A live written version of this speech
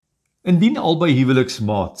Indien albei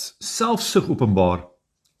huweliksmaats selfsug openbaar,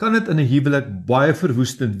 kan dit in 'n huwelik baie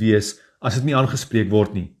verwoestend wees as dit nie aangespreek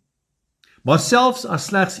word nie. Maar selfs as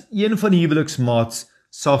slegs een van die huweliksmaats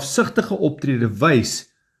selfsugtige optrede wys,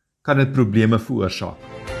 kan dit probleme veroorsaak.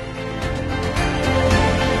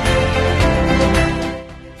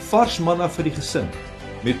 Vars manna vir die gesin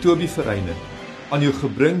met Toby Verreine, aan jou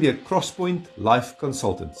gebring deur Crosspoint Life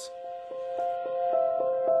Consultants.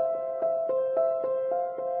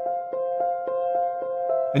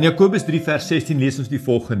 In Jakobus 3 vers 16 lees ons die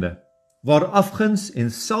volgende: Waar afguns en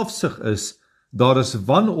selfsug is, daar is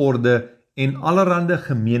wanorde en allerhande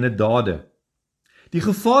gemeene dade. Die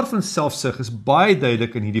gevaar van selfsug is baie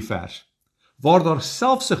duidelik in hierdie vers. Waar daar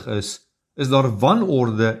selfsug is daar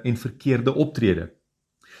wanorde en verkeerde optrede.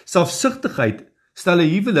 Selfsugtigheid stel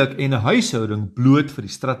 'n huwelik en 'n huishouding bloot vir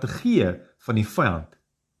die strategieë van die vyand.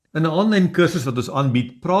 In 'n aanlyn kursus wat ons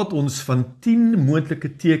aanbied, praat ons van 10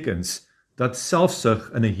 moontlike tekens dat selfsug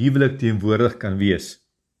in 'n huwelik teenwoordig kan wees.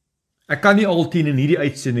 Ek kan nie al 10 in hierdie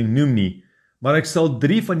uitsending noem nie, maar ek sal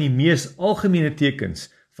 3 van die mees algemene tekens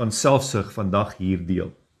van selfsug vandag hier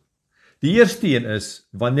deel. Die eerste een is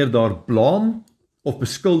wanneer daar blaam of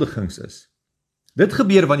beskuldigings is. Dit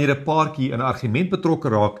gebeur wanneer 'n paartjie in 'n argument betrokke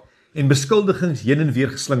raak en beskuldigings heen en weer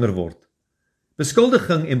geslinger word.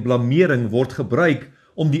 Beskuldiging en blamering word gebruik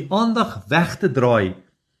om die aandag weg te draai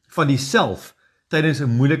van die self tydens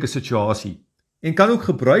 'n moeilike situasie en kan ook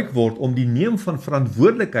gebruik word om die neem van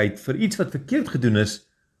verantwoordelikheid vir iets wat verkeerd gedoen is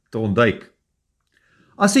te ontduik.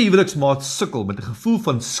 As 'n huweliksmaat sukkel met 'n gevoel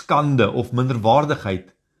van skande of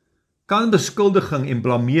minderwaardigheid, kan beskuldiging en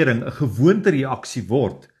blamering 'n gewoonte reaksie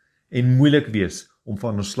word en moeilik wees om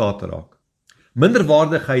van ontslae te raak.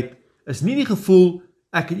 Minderwaardigheid is nie die gevoel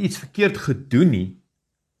ek het iets verkeerd gedoen nie,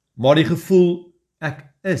 maar die gevoel ek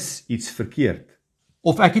is iets verkeerd.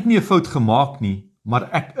 Of ek het nie 'n fout gemaak nie, maar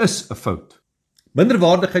ek is 'n fout.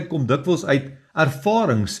 Minderwaardigheid kom dikwels uit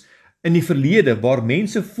ervarings in die verlede waar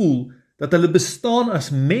mense voel dat hulle bestaan as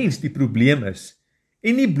mens die probleem is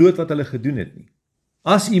en nie bloot wat hulle gedoen het nie.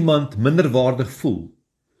 As iemand minderwaardig voel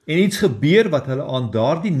en iets gebeur wat hulle aan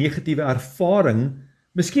daardie negatiewe ervaring,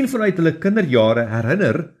 miskien vanuit hulle kinderjare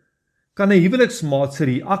herinner, kan 'n huweliksmaat se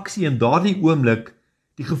reaksie in daardie oomblik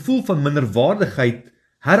die gevoel van minderwaardigheid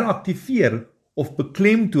heraktiveer of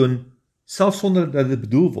beklemtoon selfs sonder dat dit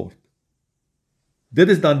bedoel word. Dit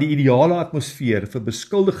is dan die ideale atmosfeer vir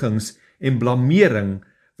beskuldigings en blamering,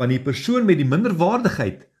 want die persoon met die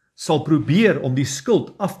minderwaardigheid sal probeer om die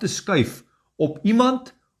skuld af te skuif op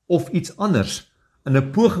iemand of iets anders in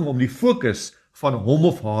 'n poging om die fokus van hom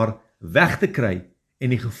of haar weg te kry en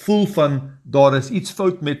die gevoel van daar is iets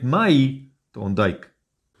fout met my te ontduik.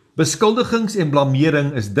 Beskuldigings en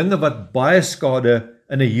blamering is dinge wat baie skade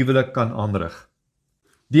in 'n huwelik kan aanrig.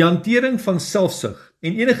 Die hantering van selfsug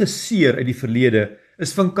en enige seer uit die verlede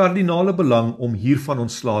is van kardinale belang om hiervan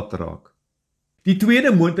ontslae te raak. Die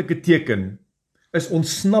tweede moontlike teken is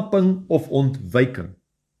ontsnapping of ontwyking.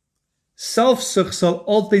 Selfsug sal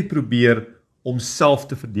altyd probeer om self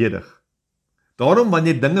te verdedig. Daarom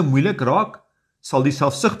wanneer dinge moeilik raak, sal die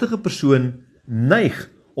selfsugtige persoon neig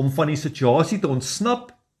om van die situasie te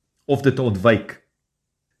ontsnap of dit te ontwyk.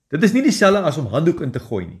 Dit is nie dieselfde as om handdoek in te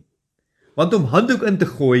gooi nie. Want om handdoek in te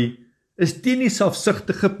gooi is teen die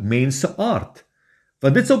selfsugtige mens se aard.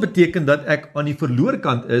 Want dit sal beteken dat ek aan die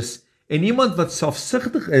verloorkant is en iemand wat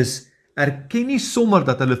selfsugtig is, erken nie sommer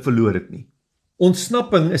dat hulle verloor het nie.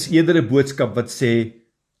 Ontsnapping is eerder 'n boodskap wat sê,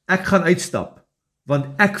 ek gaan uitstap,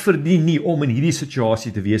 want ek verdien nie om in hierdie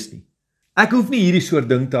situasie te wees nie. Ek hoef nie hierdie soort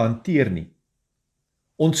ding te hanteer nie.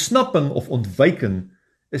 Ontsnapping of ontwyking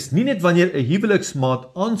is nie net wanneer 'n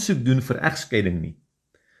huweliksmaat aansoek doen vir egskeiding nie,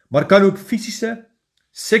 maar kan ook fisiese,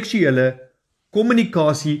 seksuele,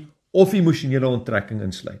 kommunikasie of emosionele onttrekking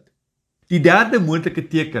insluit. Die derde moontlike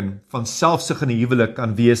teken van selfsug in 'n huwelik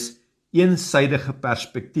kan wees eensydige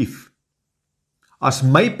perspektief. As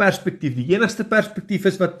my perspektief die enigste perspektief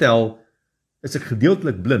is wat tel, is ek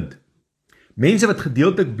gedeeltelik blind. Mense wat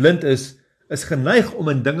gedeeltelik blind is geneig om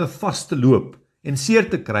in dinge vas te loop en seer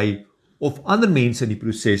te kry of ander mense in die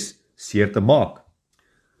proses seer te maak.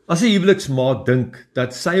 As 'n huweliksmaat dink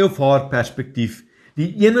dat sy of haar perspektief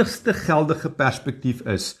die enigste geldige perspektief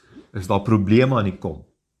is daar probleme aan die kom.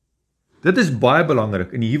 Dit is baie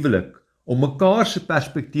belangrik in die huwelik om mekaar se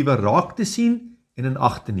perspektiewe raak te sien en in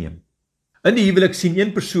ag te neem. In die huwelik sien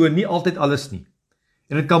een persoon nie altyd alles nie,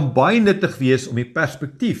 en dit kan baie nuttig wees om die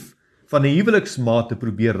perspektief van 'n huweliksmaat te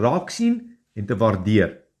probeer raak sien en te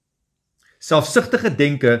waardeer. Selfsugtige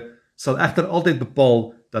denke sal egter altyd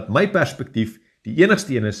bepaal dat my perspektief die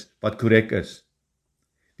enigste een is wat korrek is.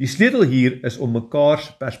 Die sleutel hier is om mekaar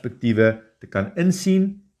se perspektiewe te kan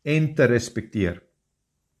insien en te respekteer.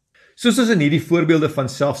 Soos ons in hierdie voorbeelde van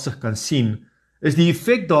selfsug kan sien, is die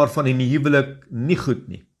effek daarvan in die huwelik nie goed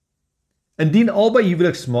nie. Indien albei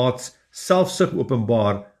huweliksmaats selfsug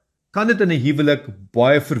openbaar, kan dit in 'n huwelik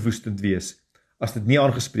baie verwoestend wees, as dit nie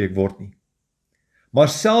aangespreek word nie. Maar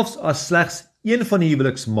selfs as slegs een van die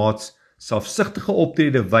huweliksmaats selfsugtige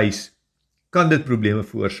optrede wys, kan dit probleme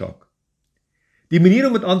veroorsaak. Die manier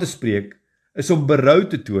om dit aan te spreek, is om berou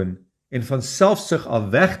te toon en van selfsug af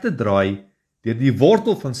weg te draai deur die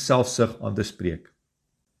wortel van selfsug aan te spreek.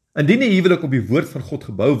 Indien 'n huwelik op die woord van God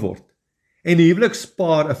gebou word en die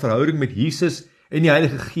huwelikspaar 'n verhouding met Jesus en die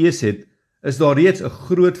Heilige Gees het, is daar reeds 'n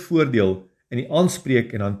groot voordeel in die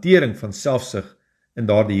aanspreek en hantering van selfsug in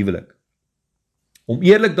daardie huwelik. Om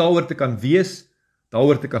eerlik daaroor te kan wees,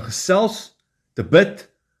 daaroor te kan gesels, te bid,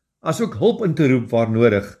 asook hulp in te roep waar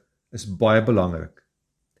nodig, is baie belangrik.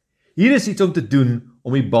 Hier is iets om te doen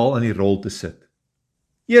om die bal aan die rol te sit.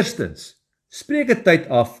 Eerstens, spreek 'n tyd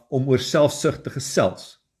af om oor selfsug te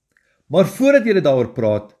gesels. Maar voordat jy daaroor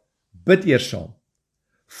praat, bid eers saam.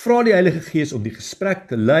 Vra die Heilige Gees om die gesprek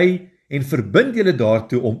te lei en verbind julle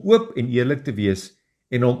daartoe om oop en eerlik te wees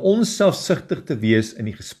en om onselfsugtig te wees in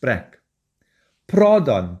die gesprek. Praat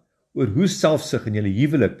dan oor hoe selfsug in julle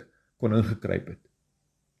huwelik kon ingekruip het.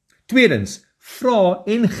 Tweedens, vra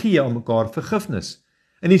en gee aan mekaar vergifnis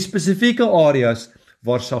in die spesifieke areas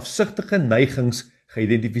waar selfsugtige neigings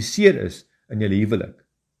geïdentifiseer is in julle huwelik.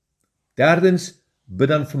 Derdens,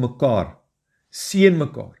 bid dan vir mekaar, seën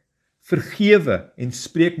mekaar, vergewe en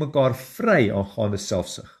spreek mekaar vry aangaande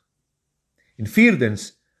selfsug. En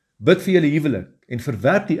vierdens, bid vir julle huwelik en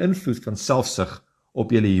verwerp die invloed van selfsug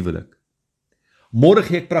op julle huwelik. Môre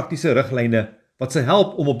gee ek praktiese riglyne wat sal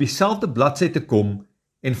help om op dieselfde bladsy te kom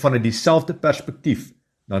en vanuit dieselfde perspektief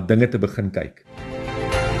na dinge te begin kyk.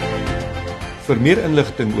 Vir meer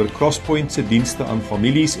inligting oor Crosspoint se dienste aan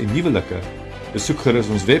families en huwelike, besoek gerus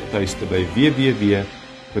ons webtuiste by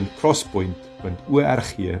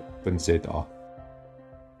www.crosspoint.org.za.